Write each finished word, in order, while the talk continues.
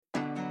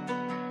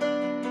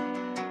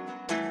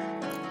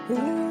Yeah,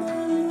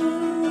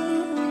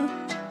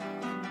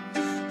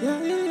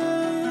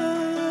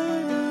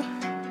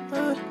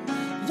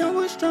 young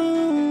boy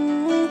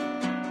strong.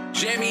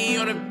 Jamie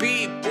on the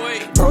beat,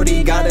 boy.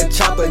 Brodie got a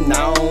chopper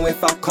now.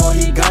 If I call,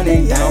 he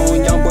gunning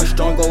down. Young boy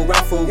strong, go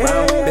round for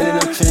round. Been in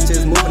them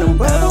trenches, moving them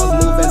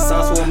pounds. Moving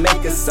sounds will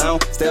make a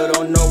sound. Still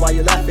don't know why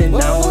you laughing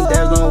now.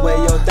 There's no way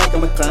you'll think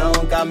I'm a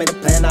clown. Got me the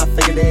plan, I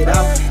figured it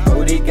out.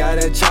 Brodie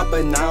got a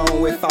chopper now.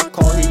 If I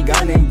call, he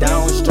gunning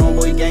down. Strong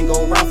boy gang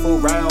go round for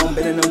round.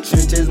 Been in them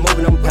trenches,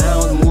 moving them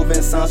pounds.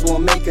 Moving sounds will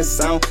make a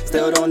sound.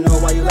 Still don't know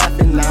why you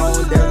laughing now.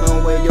 There's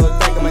no way you'll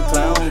think I'm a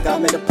clown.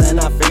 Got me the plan,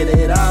 I figured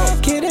it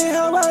out. Kidding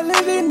how I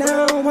live it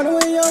now. Wonder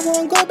when y'all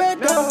won't go back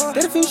down.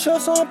 Did a few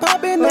shows, so I'm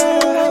popping now.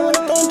 I ain't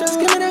wanna throw, just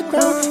give me the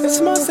crown. It's a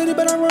small city,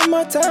 but I run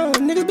my town.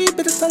 Niggas be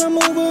bitches, tell I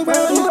move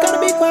around. You gotta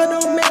be quiet,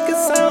 don't make a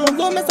sound.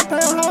 Lord, Mr.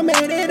 Pound, how I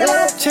made it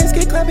out. Chains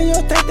get clapping,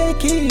 you'll think they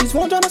keys.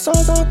 Won't join the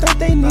songs, I don't think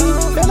they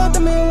need. Fell out the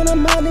mail when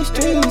I'm out these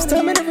streets.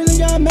 Tell me the reason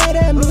y'all mad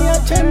at me. I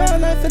changed my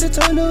life for the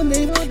turn new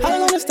leaf. I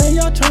don't understand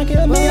y'all trying to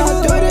kill me.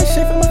 I do this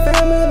shit for my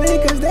family,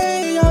 cause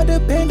they all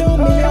depend on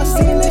me. I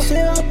seen this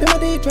shit up in my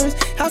dreams.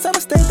 Outside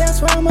the state,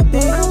 that's where I'ma be.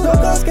 No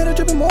guns get a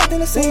dripping more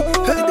than a sea.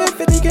 Heard that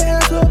 50 get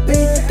ass little P.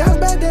 That was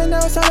back then,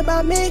 now it's all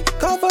about me.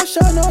 Call for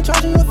sure, no I'm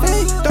charging your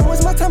fee. Don't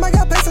waste my time, I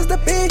got places to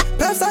be.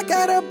 Plus I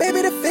got a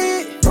baby to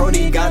feed.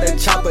 Brodie got a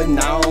chopper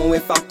now.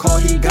 If I call,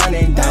 he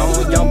gunning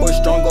down. Young boy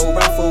strong, go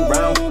round for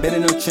round. Been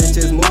in them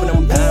trenches, moving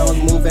them pounds.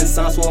 Moving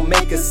sounds will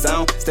make a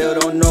sound. Still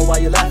don't know why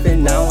you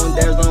laughing now.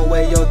 There's no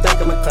way you'll think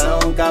I'm a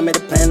clown. Got me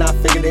the plan, I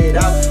figured it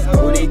out.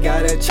 Brodie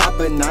got a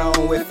chopper now.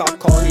 If I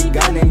call, he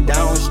gunning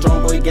down.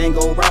 Strong boy gang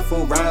go round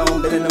for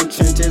round. Been in them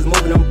trenches,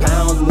 moving them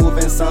pounds.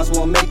 Moving sounds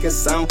will make a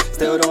sound.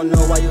 Still don't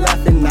know why you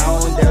laughing now.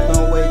 There's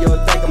no way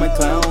you'll think I'm a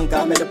clown.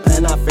 Got me the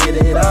plan, I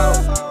figured it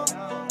out.